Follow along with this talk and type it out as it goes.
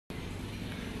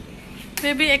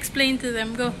Maybe explain to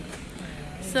them. Go.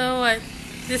 So what?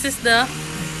 This is the.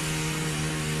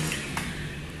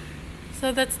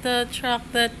 So that's the truck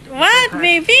that. What,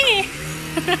 baby?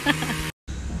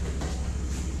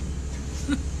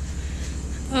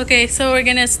 Okay, so we're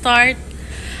gonna start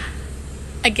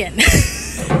again.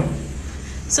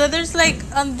 So there's like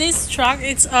on this truck,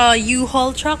 it's a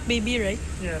U-Haul truck, baby, right?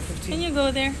 Yeah, 15. Can you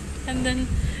go there? And then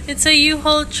it's a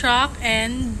U-Haul truck,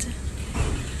 and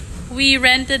we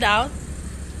rented out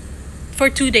for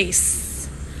 2 days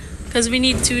because we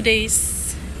need 2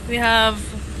 days. There's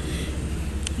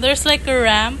like a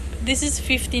ramp. This is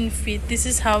 15 feet. This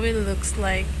is how it looks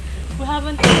like. We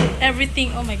haven't put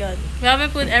everything. Oh my god, we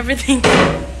haven't put everything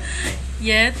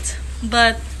yet,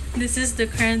 but this is the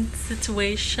current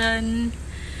situation.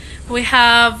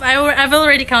 I've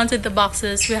already counted the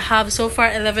boxes. We have so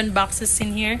far 11 boxes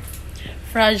in here,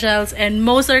 fragiles, and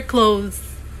most are clothes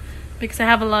because I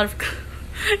have a lot of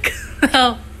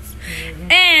clothes.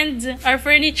 And our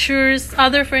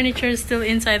other furniture is still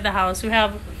inside the house. We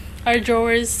have our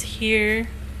drawers here.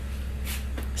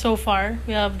 So far,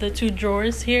 we have the 2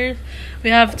 drawers here.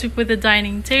 We have to put the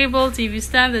dining table, TV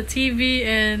stand, the TV,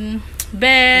 and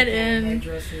bed, and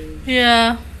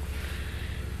yeah.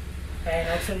 And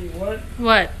I'll tell you what.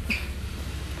 What?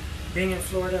 Being in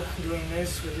Florida, doing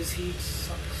this with this heat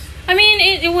sucks. I mean,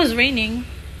 it was raining.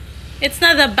 It's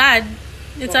not that bad.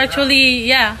 It's actually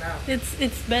now.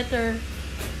 It's better.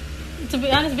 To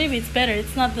be honest, baby, it's better.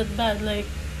 It's not that bad. Like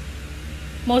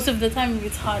most of the time,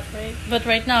 it's hot, right? But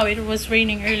right now, it was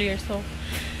raining earlier, so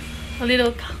a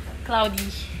little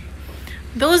cloudy.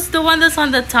 The one that's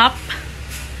on the top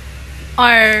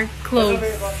are clothes.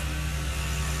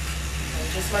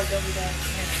 Just like every day.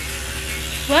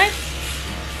 What?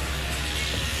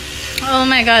 Oh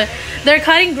my god. They're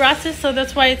cutting grasses, so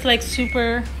that's why it's like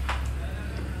super.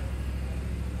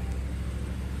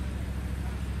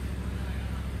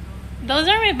 Those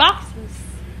are my boxes.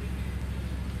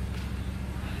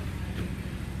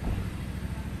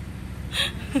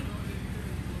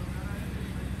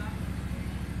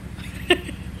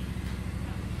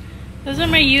 Those are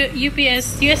my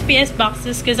USPS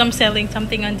boxes because I'm selling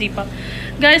something on Depop.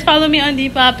 Guys, follow me on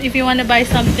Depop if you want to buy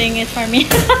something. It's for me.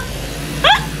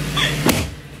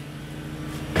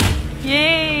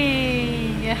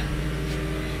 Yay!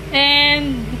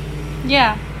 And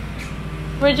yeah,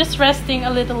 we're just resting a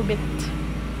little bit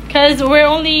because we're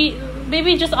only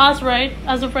maybe just us, right?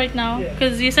 As of right now,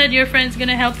 because you said your friend's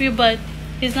gonna help you, but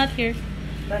he's not here.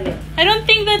 Not yet. I don't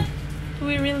think that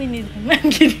we really need him.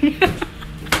 I'm kidding.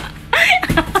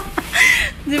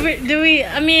 Do we?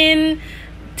 I mean,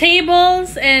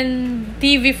 tables and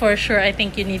TV for sure. I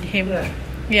think you need him.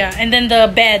 Yeah, and then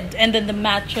the bed and then the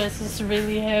mattress is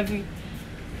really heavy.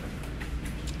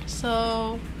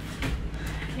 So,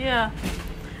 yeah,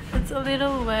 it's a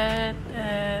little wet,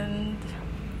 and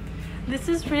this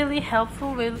is really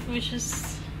helpful with which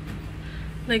is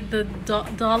like the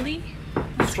dolly.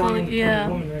 Strong yeah.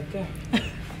 woman right there.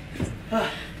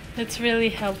 It's really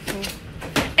helpful,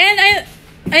 and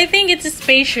I think it's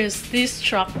spacious, this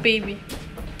truck, baby.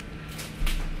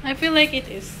 I feel like it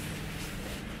is.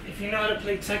 If you know how to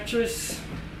play Tetris,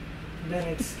 then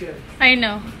it's good. I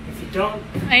know. If you don't,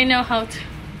 I know how to.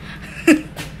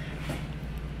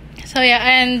 So yeah,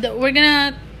 and I'm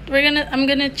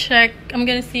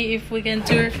gonna see if we can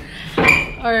tour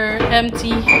our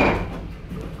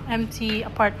empty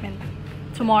apartment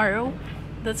tomorrow.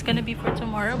 That's gonna be for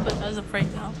tomorrow, but as of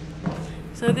right now.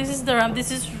 So this is the ramp.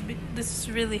 This is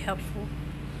really helpful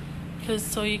because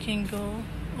so you can go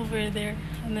over there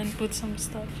and then put some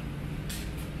stuff.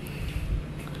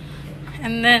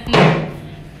 And then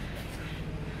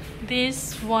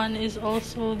this one is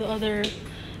also the other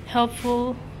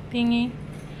helpful thingy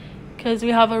because we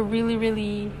have a really,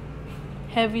 really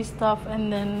heavy stuff,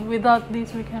 and then without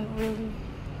this we can't really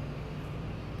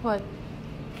what.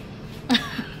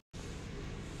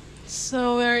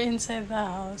 So we're inside the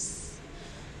house.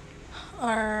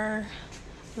 Our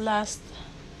last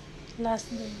night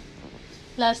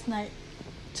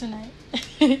tonight.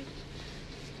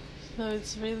 So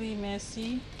it's really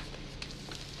messy.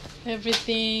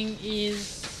 Everything is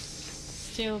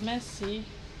still messy.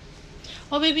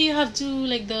 Oh, baby, you have to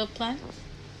like the plant.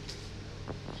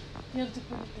 You have to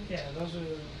put it there. yeah, those are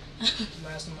the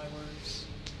last of my words.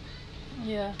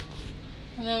 Yeah.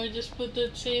 And then we just put the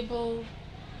table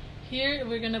here.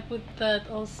 We're gonna put that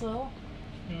also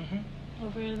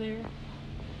over there.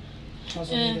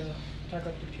 Also need to pack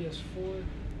up the PS4.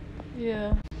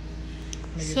 Yeah.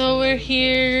 So we're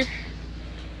here.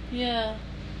 Yeah.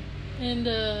 In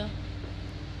the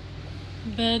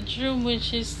bedroom,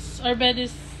 which is our bed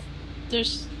is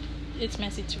it's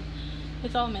messy too.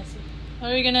 It's all messy.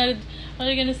 All you're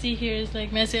gonna see here is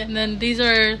like messy, and then these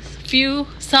are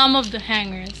some of the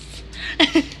hangers.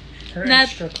 Her not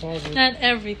extra closet. not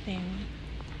everything.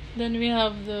 Then we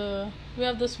have the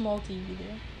small TV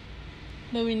there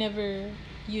that we never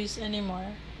use anymore.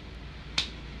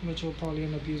 Which we'll probably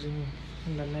end up using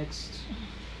in the next.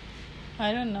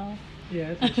 I don't know.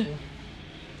 Yeah, I think so.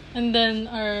 And then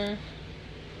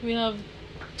we have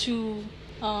two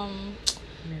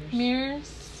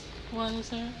mirrors. One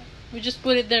is we just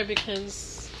put it there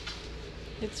because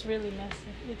it's really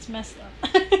messy. It's messed up.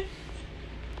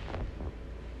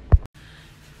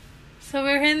 So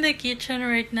we're in the kitchen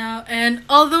right now, and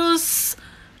all those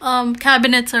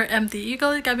cabinets are empty. You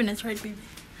call it cabinets, right, baby?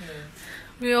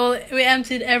 Yeah. We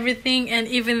emptied everything, and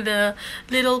even the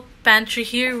little pantry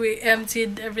here, we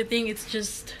emptied everything. It's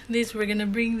just this. We're gonna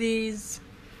bring these.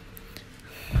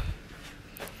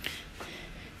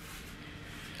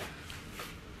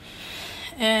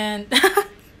 And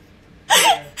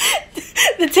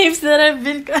the tapes that I've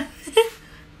been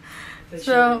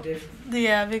so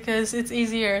yeah, because it's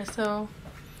easier. So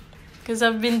because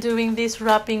I've been doing this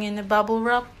wrapping in a bubble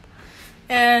wrap,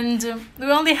 and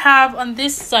we only have on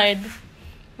this side,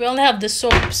 we only have the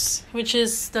soaps,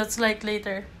 that's like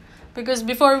later, because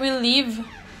before we leave,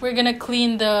 we're gonna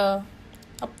clean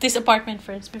this apartment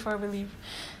first before we leave.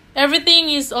 Everything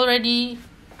is already,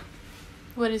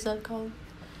 what is that called?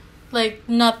 Like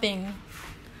nothing.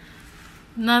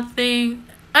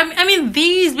 I mean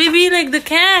these, baby, like the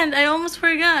can. I almost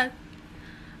forgot.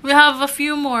 We have a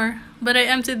few more, but I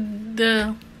emptied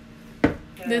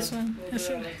this one.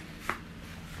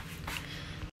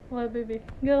 Well, baby,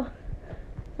 go.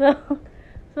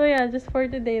 So yeah, just for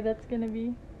today, that's gonna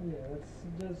be. Yeah,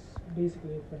 that's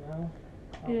basically it for now.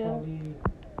 I'll probably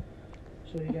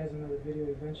show you guys another video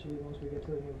eventually once we get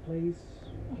to the new place.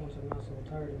 Once I'm not so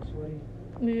tired and sweaty.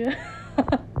 Yeah.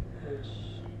 Which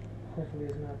hopefully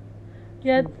is not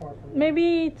too far from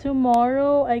maybe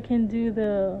tomorrow I can do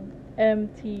the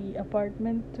empty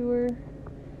apartment tour.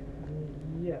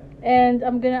 Yeah. And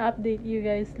I'm gonna update you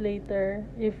guys later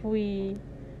if we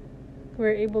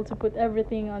were able to put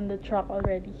everything on the truck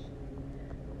already.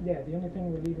 Yeah, the only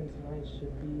thing we're leaving tonight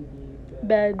should be the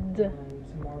bed. And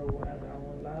tomorrow we'll have that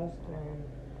one last, and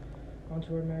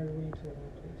onto our merry way to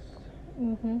another place.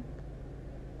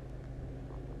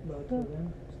 But till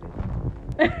then,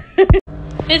 stay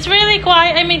tuned. It's really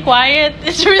quiet. I mean, quiet.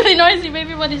 It's really noisy,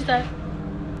 baby. What is that?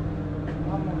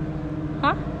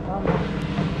 Huh?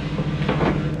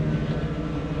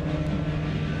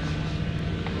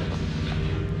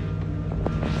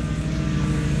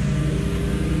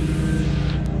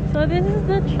 So this is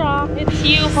the truck. It's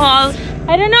U-Haul.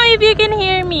 I don't know if you can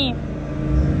hear me,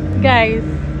 guys,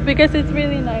 because it's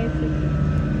really noisy.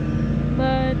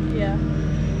 But yeah,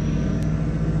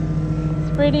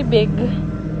 it's pretty big.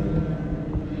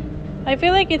 I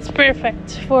feel like it's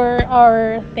perfect for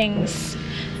our things.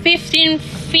 15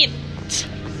 feet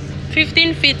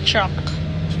truck.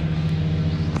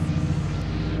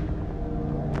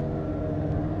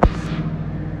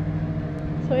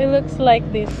 So it looks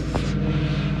like this.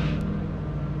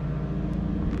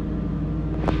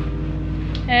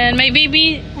 And my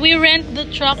baby, we rent the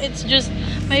truck. It's just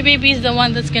my baby is the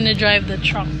one that's gonna drive the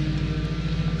truck.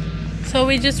 So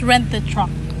we just rent the truck.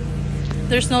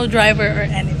 There's no driver or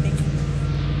anything.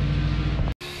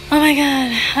 Oh my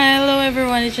god. Hello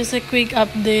everyone. It's just a quick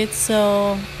update.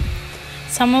 So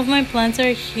some of my plants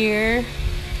are here,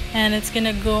 and it's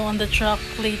gonna go on the truck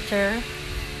later.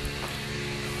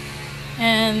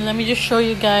 And let me just show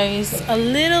you guys a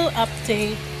little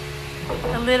update,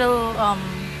 a little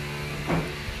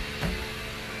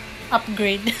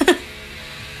upgrade.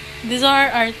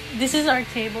 This is our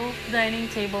table, dining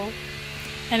table,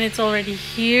 and it's already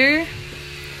here.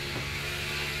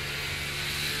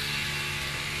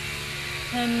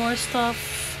 And more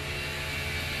stuff.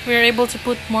 We're able to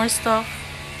put more stuff.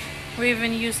 We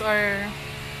even use our,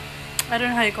 I don't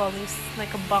know how you call this,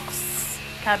 like a box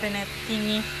cabinet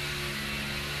thingy.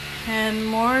 And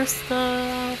more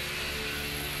stuff.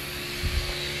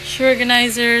 Shoe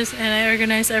organizers, and I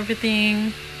organize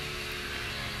everything.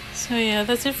 So yeah,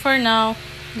 that's it for now.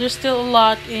 There's still a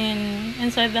lot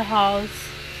inside the house,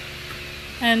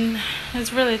 and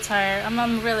it's really tired.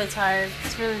 I'm really tired.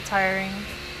 It's really tiring.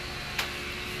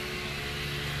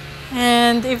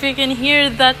 And if you can hear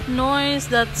that noise,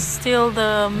 that's still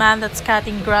the man that's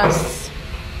cutting grass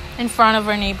in front of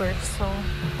our neighbors. So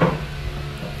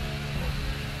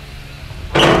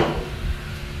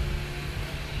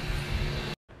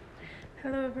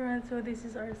hello everyone. So this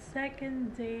is our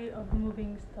second day of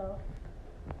moving stuff.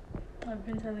 I've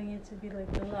been telling it to be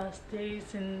like the last day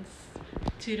since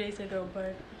 2 days ago,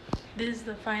 but this is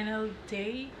the final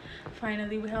day.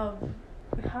 Finally, we have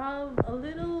a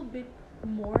little bit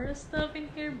more stuff in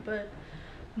here, but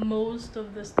most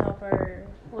of the stuff are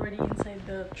already inside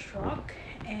the truck,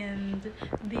 and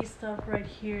this stuff right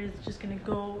here is just gonna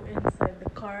go inside the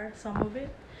car, some of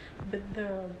it, but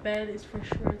the bed is for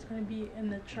sure it's gonna be in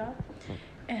the truck.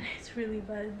 And it's really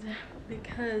bad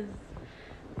because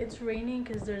it's raining,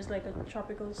 because there's like a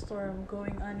tropical storm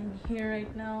going on in here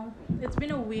right now. It's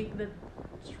been a week that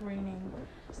it's raining,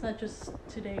 it's not just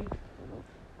today.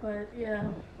 But yeah,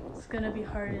 it's gonna be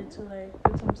harder to like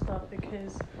put some stuff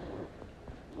because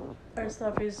our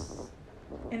stuff is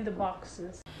in the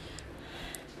boxes.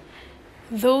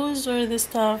 Those are the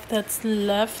stuff that's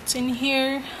left in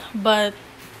here, but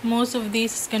most of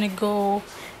these is gonna go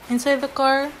inside the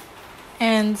car,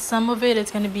 and some of it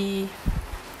is gonna be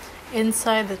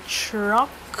inside the truck.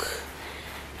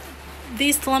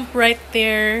 This lump right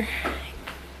there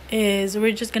is,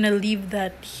 we're just gonna leave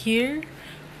that here,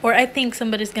 or I think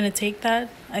somebody's gonna take that.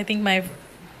 I think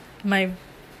my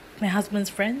husband's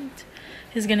friend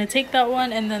is gonna take that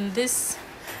one. And then this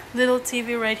little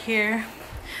TV right here,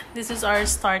 this is our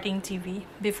starting TV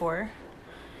before.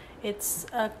 It's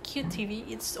a cute TV.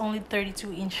 It's only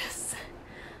 32 inches.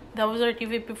 That was our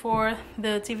TV before. The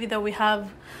other TV that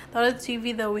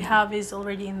we have is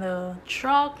already in the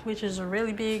truck, which is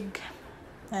really big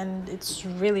and it's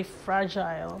really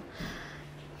fragile.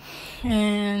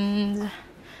 And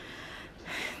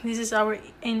this is our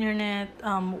internet,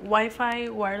 Wi-Fi,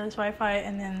 wireless Wi-Fi,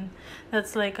 and then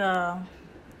that's like a,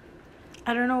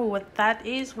 I don't know what that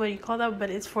is, what you call that, but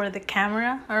it's for the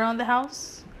camera around the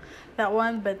house, that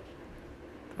one. But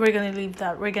we're gonna leave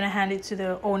that. We're gonna hand it to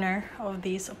the owner of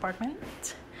this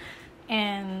apartment.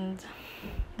 And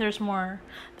there's one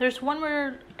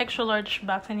more extra large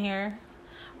box in here.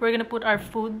 We're gonna put our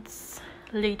foods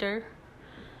later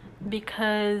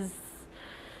because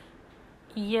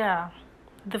yeah,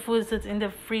 the foods that's in the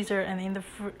freezer and in the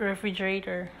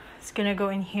refrigerator is gonna go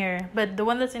in here, but the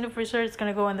one that's in the freezer is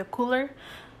gonna go in the cooler,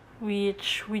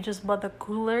 which we just bought the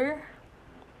cooler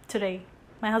today.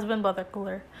 My husband bought the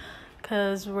cooler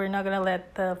because we're not gonna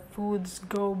let the foods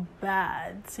go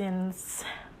bad, since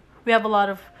we have a lot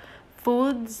of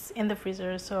foods in the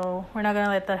freezer, so we're not gonna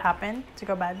let that happen to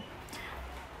go bad.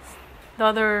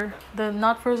 The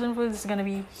not frozen food is gonna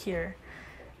be here.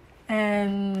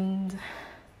 And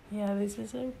yeah, this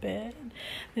is our bed.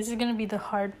 This is gonna be the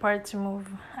hard part to move.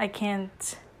 I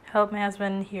can't help my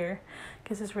husband here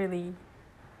because it's really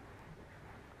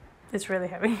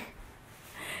heavy.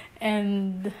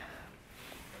 And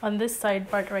on this side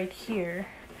part right here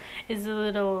is a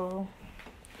little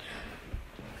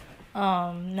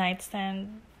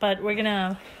nightstand, but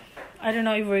I don't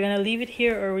know if we're gonna leave it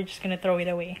here or we're just gonna throw it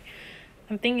away.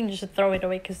 I'm thinking just to throw it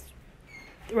away because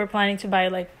we're planning to buy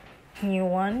like new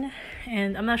one,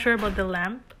 and I'm not sure about the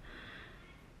lamp,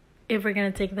 if we're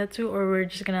gonna take that too or we're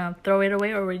just gonna throw it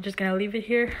away or we're just gonna leave it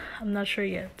here. I'm not sure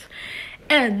yet.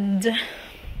 And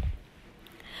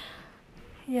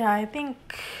yeah, I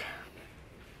think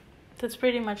that's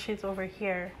pretty much it over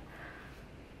here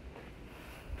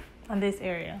on this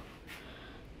area.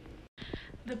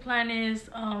 The plan is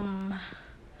my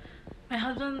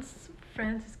husband's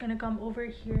friends is gonna come over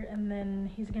here, and then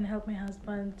he's gonna help my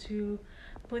husband to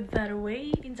put that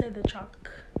away inside the truck.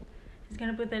 He's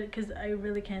gonna put that because I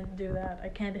really can't do that. I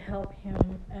can't help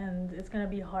him, and it's gonna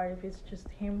be hard if it's just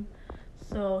him.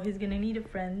 So he's gonna need a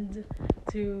friend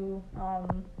to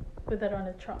put that on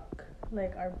the truck,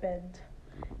 like our bed.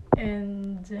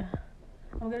 And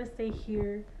I'm gonna stay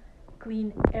here,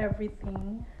 clean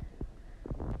everything,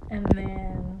 and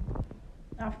then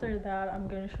after that I'm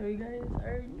gonna show you guys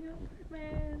our new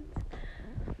apartment.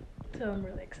 So I'm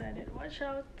really excited. Watch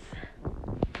out.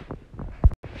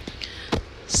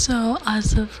 So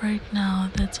as of right now,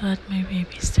 that's what my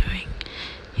baby's doing.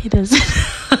 He doesn't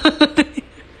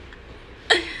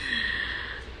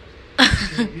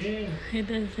he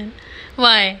doesn't.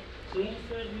 Why?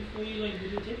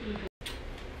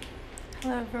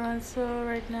 Hello everyone. So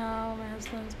right now my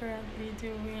husband's currently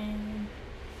doing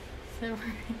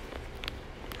severing